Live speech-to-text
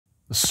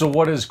So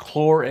what is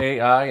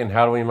Clore.AI and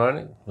how do we mine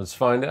it? Let's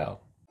find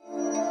out.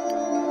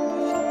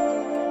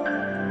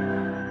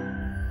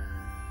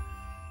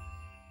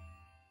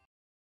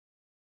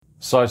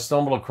 So I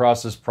stumbled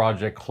across this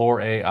project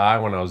Clore.AI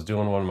when I was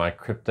doing one of my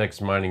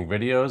Kryptex mining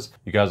videos.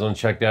 You guys want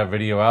to check that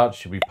video out? It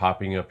should be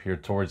popping up here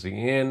towards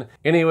the end.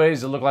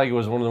 Anyways, it looked like it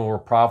was one of the more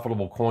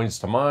profitable coins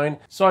to mine.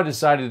 So I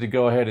decided to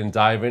go ahead and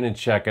dive in and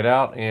check it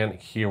out. And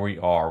here we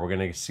are. We're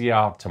going to see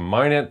how to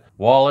mine it,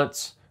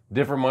 wallets,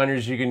 different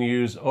miners you can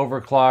use,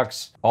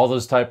 overclocks, all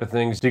those type of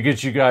things to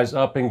get you guys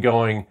up and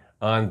going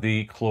on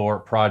the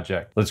Clore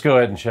project. Let's go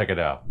ahead and check it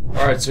out.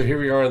 All right, so here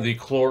we are on the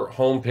Clore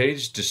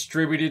homepage.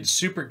 Distributed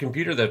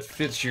supercomputer that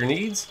fits your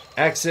needs.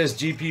 Access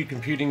GPU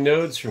computing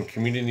nodes from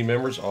community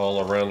members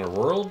all around the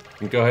world. You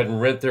can go ahead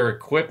and rent their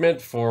equipment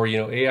for,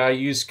 AI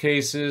use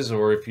cases,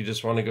 or if you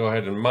just want to go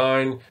ahead and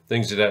mine,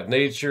 things of that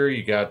nature.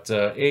 You got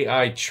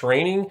AI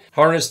training.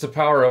 Harness the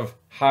power of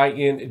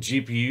high-end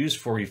GPUs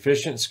for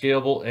efficient,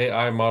 scalable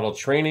AI model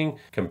training,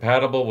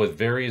 compatible with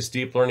various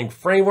deep learning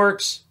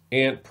frameworks,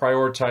 and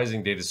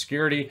prioritizing data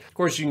security. Of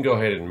course, you can go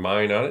ahead and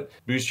mine on it.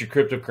 Boost your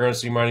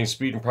cryptocurrency mining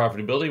speed and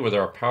profitability with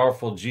our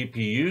powerful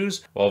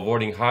GPUs while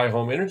avoiding high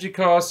home energy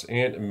costs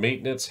and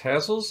maintenance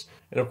hassles.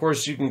 And of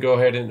course, you can go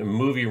ahead and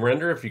movie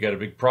render if you got a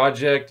big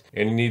project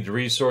and you need the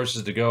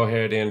resources to go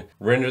ahead and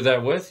render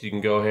that with. You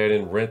can go ahead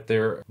and rent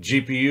their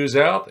GPUs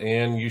out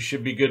and you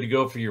should be good to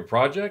go for your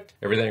project.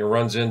 Everything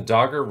runs in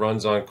Docker,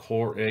 runs on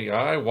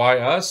Clore.AI. Why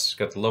us?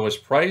 Got the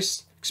lowest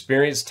price.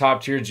 Experience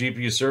top-tier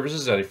GPU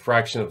services at a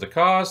fraction of the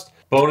cost.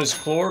 Bonus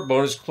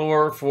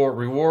Clore for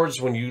rewards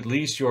when you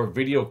lease your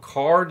video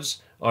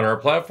cards on our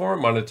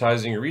platform,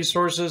 monetizing your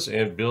resources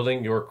and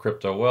building your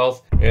crypto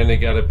wealth. And they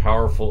got a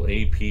powerful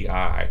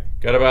API.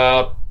 Got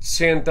about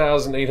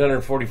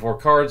 10,844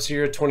 cards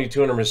here,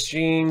 2,200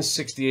 machines,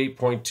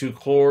 68.2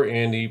 Clore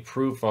in the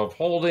proof of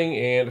holding,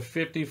 and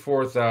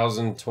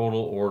 54,000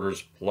 total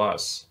orders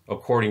plus,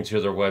 according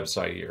to their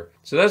website here.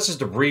 So that's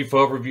just a brief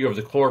overview of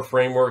the Clore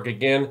framework.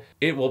 Again,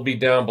 it will be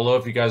down below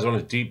if you guys want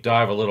to deep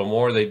dive a little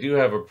more. They do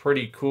have a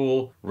pretty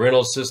cool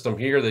rental system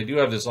here. They do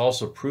have this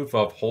also proof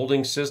of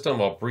holding system.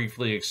 I'll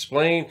briefly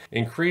explain.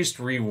 Increased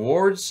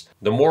rewards.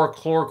 The more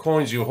Clore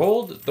coins you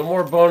hold, the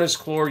more bonus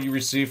Clore you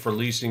receive for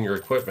leasing your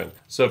equipment.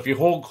 So if you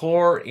hold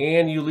Clore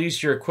and you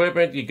lease your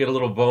equipment, you get a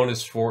little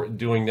bonus for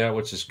doing that,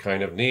 which is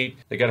kind of neat.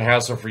 They got a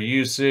hassle-free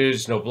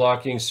usage, no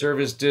blocking,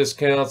 service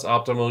discounts,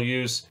 optimal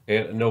use,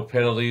 and no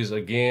penalties.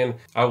 Again,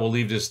 I will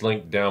leave this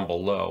link down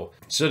below.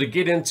 So to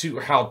get into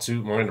how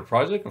to mine the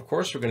project, of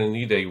course, we're going to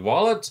need a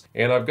wallet.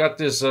 And I've got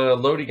this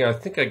loading. I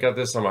think I got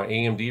this on my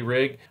AMD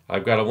rig.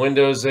 I've got a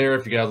Windows there.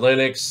 If you got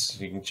Linux,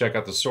 you can check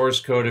out the source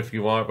code if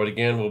you want. But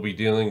again, we'll be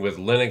dealing with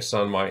Linux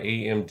on my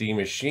AMD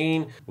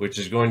machine, which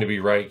is going to be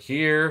right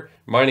here.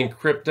 Mining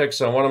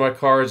Kryptex on one of my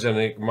cards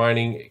and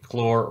mining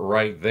Clore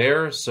right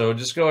there. So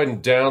just go ahead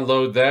and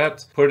download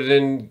that. Put it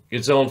in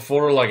its own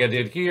folder like I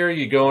did here.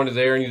 You go into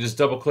there and you just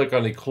double click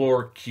on the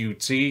Clore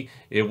Qt.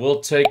 It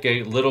will take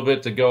a little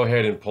bit to go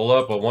ahead and pull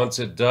up, but once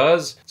it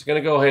does, it's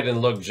going to go ahead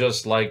and look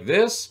just like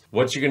this.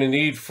 What you're going to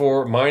need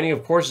for mining,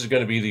 of course, is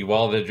going to be the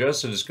wallet address.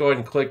 So just go ahead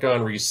and click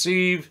on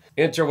receive,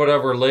 enter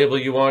whatever label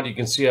you want. You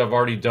can see I've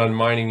already done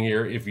mining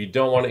here. If you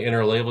don't want to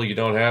enter a label, you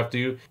don't have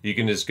to. You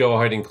can just go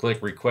ahead and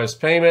click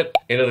request payment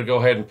and it'll go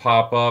ahead and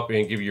pop up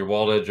and give you your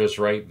wallet address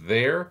right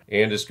there.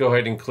 And just go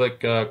ahead and click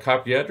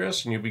copy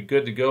address and you'll be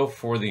good to go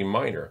for the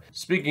miner.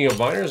 Speaking of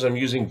miners, I'm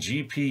using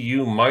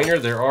GPU miner.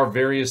 There are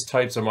various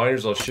types of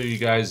miners. I'll show you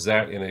guys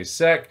that in a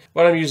sec,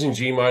 but I'm using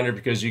Gminer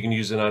because you can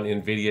use it on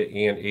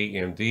Nvidia and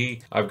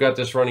AMD. I've got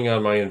this running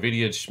on my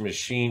Nvidia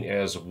machine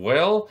as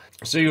well.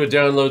 So you would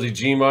download the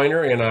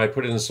Gminer and I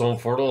put it in its own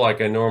folder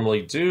like I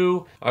normally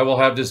do. I will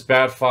have this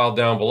bat file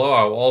down below.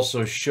 I will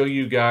also show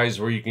you guys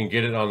where you can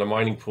get it on the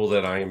mining pool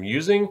that I am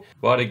using.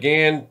 But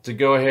again, to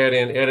go ahead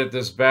and edit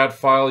this bat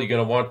file, you're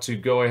going to want to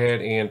go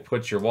ahead and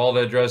put your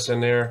wallet address in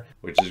there,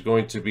 which is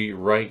going to be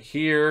right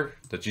here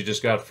that you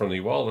just got from the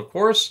wallet, of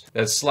course.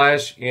 That's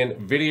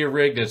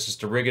 /NvidiaRig. That's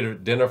just a rig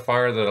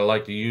identifier that I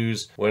like to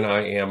use when I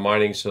am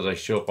mining so they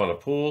show up on a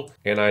pool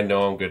and I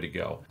know I'm good to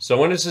go. So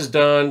when this is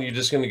done, you're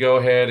just going to go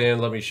ahead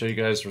and let me show you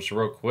guys this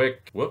real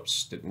quick.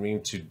 Whoops, didn't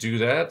mean to do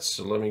that.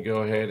 So let me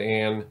go ahead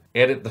and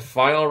edit the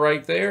file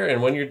right there.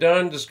 And when you're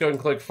done, just go ahead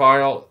and click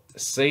File,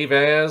 Save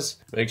As.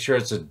 Make sure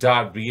it's a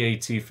 .bat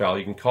file.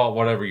 You can call it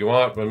whatever you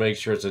want, but make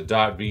sure it's a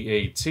 .bat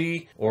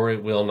or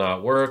it will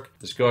not work.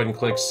 Just go ahead and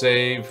click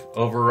Save,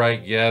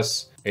 Overwrite,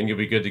 Yes, and you'll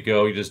be good to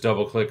go. You just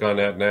double click on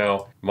that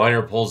now.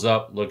 Miner pulls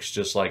up, looks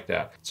just like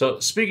that. So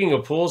speaking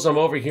of pools, I'm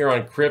over here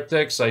on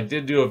Kryptex. I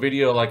did do a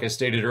video, like I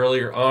stated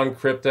earlier, on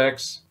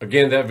Kryptex.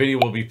 Again, that video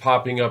will be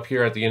popping up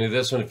here at the end of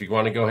this one if you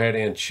want to go ahead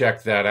and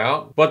check that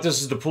out. But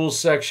this is the pool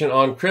section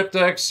on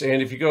Kryptex.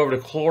 And if you go over to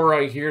Clore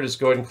right here, just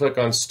go ahead and click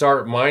on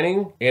Start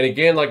Mining. And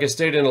again, like I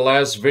stated in the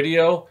last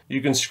video,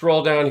 you can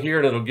scroll down here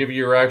and it'll give you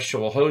your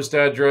actual host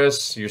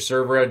address, your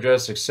server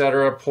address,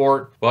 etc.,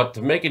 port. But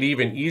to make it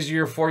even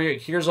easier for you,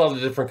 here's all the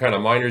different kind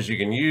of miners you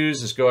can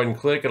use. Just go ahead and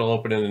click. It'll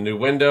open in a new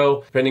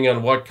window. Depending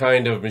on what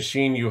kind of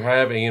machine you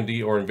have,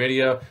 AMD or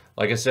Nvidia,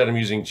 Like I said, I'm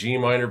using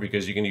Gminer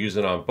because you can use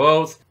it on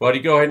both. But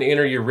you go ahead and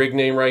enter your rig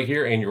name right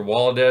here and your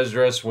wallet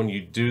address. When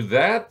you do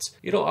that,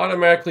 it'll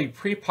automatically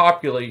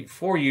pre-populate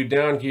for you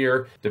down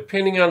here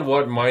depending on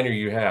what miner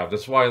you have.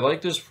 That's why I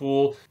like this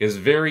pool. It's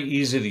very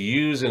easy to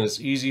use and it's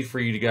easy for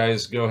you to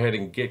guys go ahead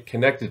and get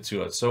connected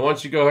to it. So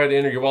once you go ahead and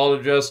enter your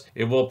wallet address,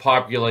 it will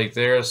populate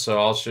there. So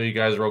I'll show you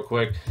guys real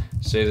quick.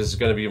 Say this is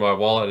going to be my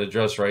wallet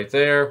address right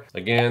there.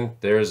 Again,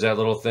 there's that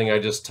little thing I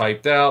just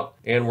typed out,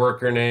 and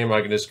worker name.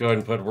 I can just go ahead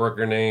and put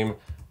worker name,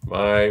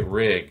 my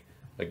rig.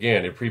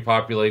 Again, it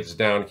pre-populates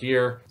down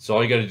here. So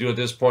all you got to do at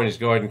this point is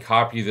go ahead and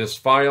copy this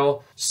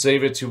file,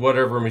 save it to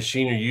whatever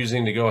machine you're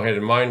using to go ahead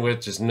and mine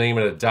with. Just name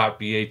it a .bat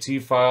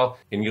file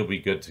and you'll be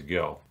good to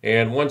go.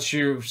 And once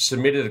you've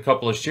submitted a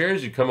couple of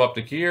shares, you come up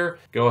to here,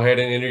 go ahead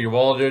and enter your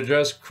wallet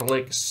address,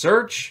 click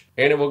search,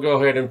 and it will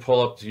go ahead and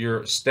pull up to your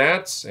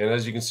stats. And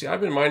as you can see,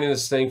 I've been mining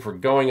this thing for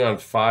going on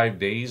 5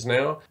 days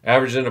now,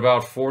 averaging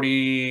about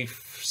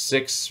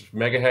 46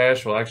 mega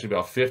hash, well actually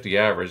about 50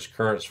 average,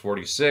 current's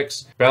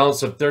 46.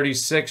 Balance of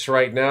 36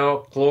 right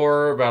now.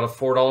 Clore, about a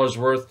 $4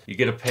 worth. You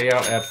get a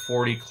payout at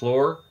 40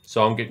 Clore.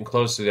 So I'm getting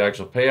close to the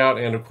actual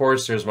payout. And of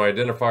course, there's my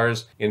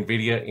identifiers,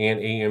 Nvidia and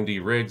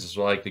AMD rigs.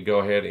 So I like to go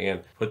ahead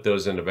and put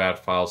those in the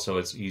bat file so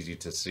it's easy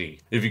to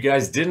see. If you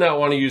guys did not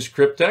want to use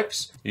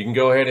Kryptex, you can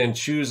go ahead and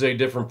choose a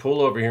different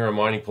pool over here on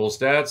Mining Pool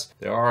Stats.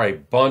 There are a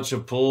bunch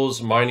of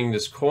pools mining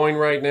this coin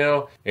right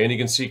now. And you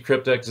can see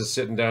Kryptex is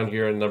sitting down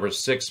here in number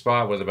 6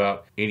 spot with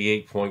about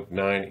 88.9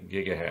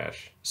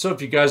 gigahash. So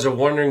if you guys are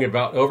wondering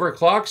about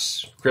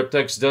overclocks,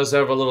 Kryptex does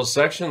have a little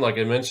section, like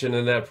I mentioned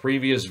in that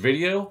previous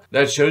video,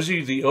 that shows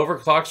you the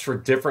overclocks for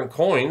different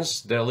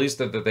coins, at least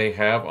that they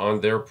have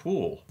on their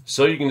pool.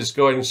 So you can just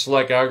go ahead and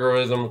select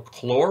algorithm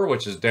Clore,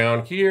 which is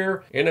down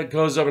here, and it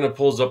goes up and it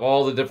pulls up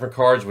all the different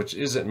cards, which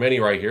isn't many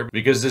right here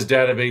because this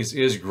database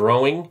is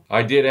growing.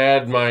 I did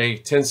add my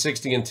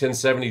 1060 and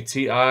 1070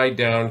 Ti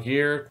down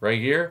here, right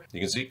here. You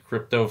can see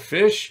Crypto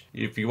Fish.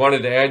 If you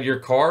wanted to add your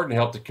card and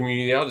help the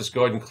community out, just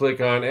go ahead and click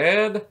on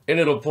add, and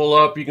it'll pull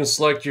up. You can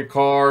select your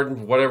card,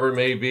 whatever it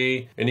may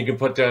be, and you can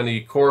put down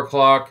the core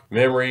clock,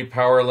 memory,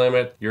 power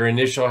limit, your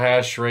initial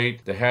hash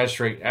rate, the hash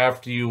rate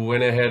after you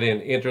went ahead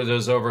and enter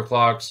those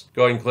overclocks.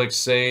 Go ahead and click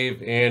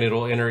save and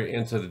it'll enter it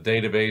into the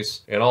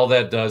database. And all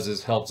that does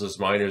is helps us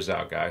miners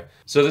out, guys.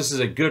 So this is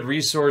a good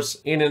resource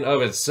in and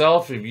of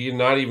itself. If you're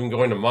not even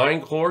going to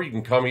mine Clore, you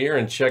can come here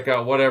and check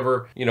out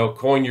whatever,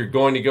 coin you're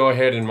going to go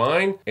ahead and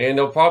mine, and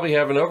they'll probably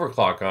have an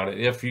overclock on it.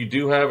 If you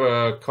do have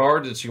a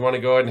card that you want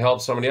to go ahead and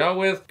help somebody out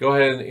with, go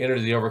ahead and enter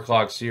the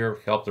overclocks here,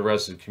 help the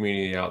rest of the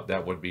community out.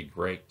 That would be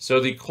great. So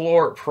the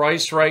Clore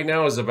price right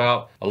now is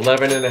about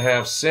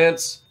 11.5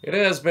 cents. It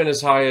has been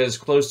as high as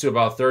close to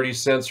about 30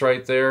 cents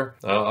right there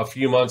a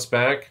few months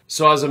back.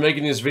 So as I'm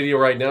making this video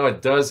right now,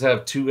 it does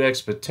have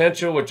 2x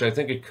potential, which I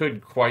think it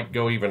could quite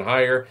go even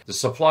higher. The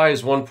supply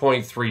is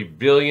 1.3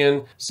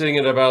 billion, sitting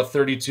at about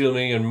 32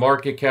 million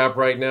market cap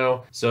right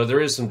now. So there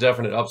is some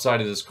definite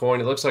upside to this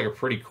coin. It looks like a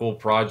pretty cool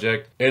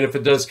project. And if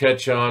it does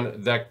catch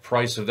on, that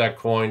price of that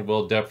coin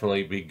will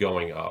definitely be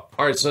going up.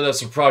 All right, so that's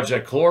the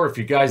project Clore. If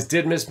you guys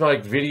did miss my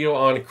video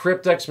on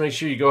Kryptex, make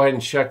sure you go ahead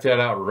and check that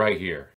out right here.